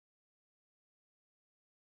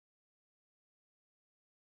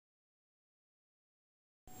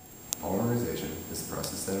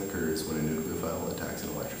process that occurs when a nucleophile attacks an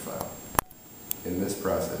electrophile. In this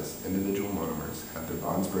process, individual monomers have their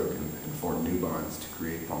bonds broken and form new bonds to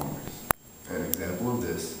create polymers. An example of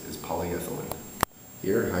this is polyethylene.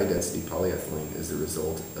 Here, high-density polyethylene is the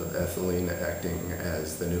result of ethylene acting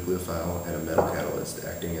as the nucleophile and a metal catalyst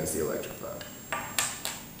acting as the electrophile.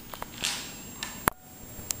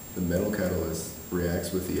 The metal catalyst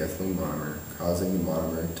reacts with the ethylene monomer, causing the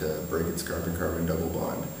monomer to break its carbon-carbon double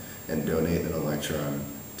bond and donate an electron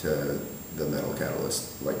to the metal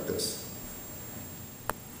catalyst like this.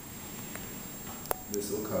 This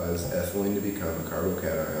will cause ethylene to become a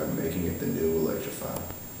carbocation, making it the new electrophile.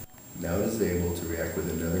 Now it is able to react with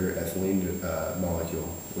another ethylene molecule,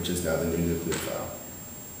 which is now the new nucleophile,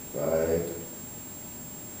 like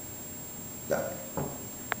that.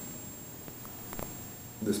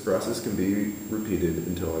 This process can be repeated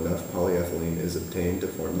until enough polyethylene is obtained to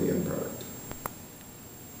form the end product.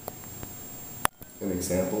 An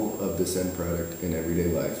example of this end product in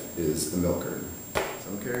everyday life is a milk carton.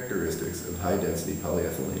 Some characteristics of high-density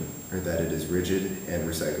polyethylene are that it is rigid and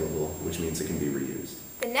recyclable, which means it can be reused.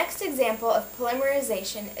 The next example of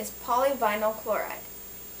polymerization is polyvinyl chloride.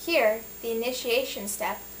 Here, the initiation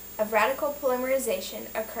step of radical polymerization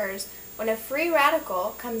occurs when a free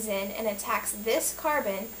radical comes in and attacks this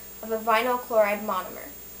carbon of a vinyl chloride monomer.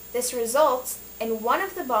 This results in one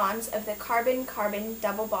of the bonds of the carbon-carbon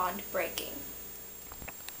double bond breaking.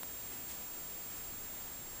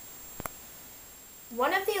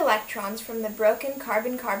 One of the electrons from the broken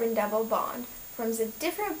carbon-carbon double bond forms a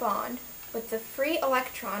different bond with the free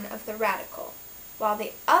electron of the radical, while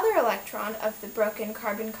the other electron of the broken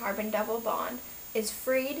carbon-carbon double bond is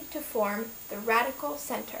freed to form the radical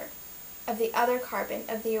center of the other carbon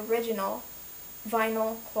of the original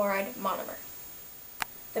vinyl chloride monomer.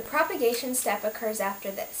 The propagation step occurs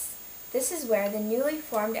after this. This is where the newly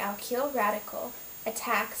formed alkyl radical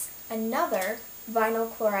attacks another vinyl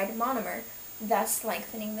chloride monomer, thus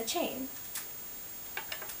lengthening the chain.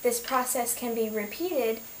 This process can be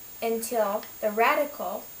repeated until the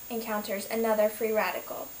radical encounters another free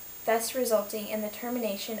radical, thus resulting in the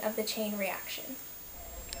termination of the chain reaction.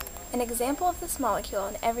 An example of this molecule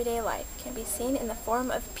in everyday life can be seen in the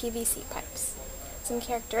form of PVC pipes. Some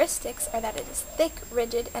characteristics are that it is thick,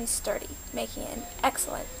 rigid, and sturdy, making it an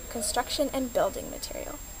excellent construction and building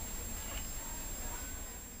material.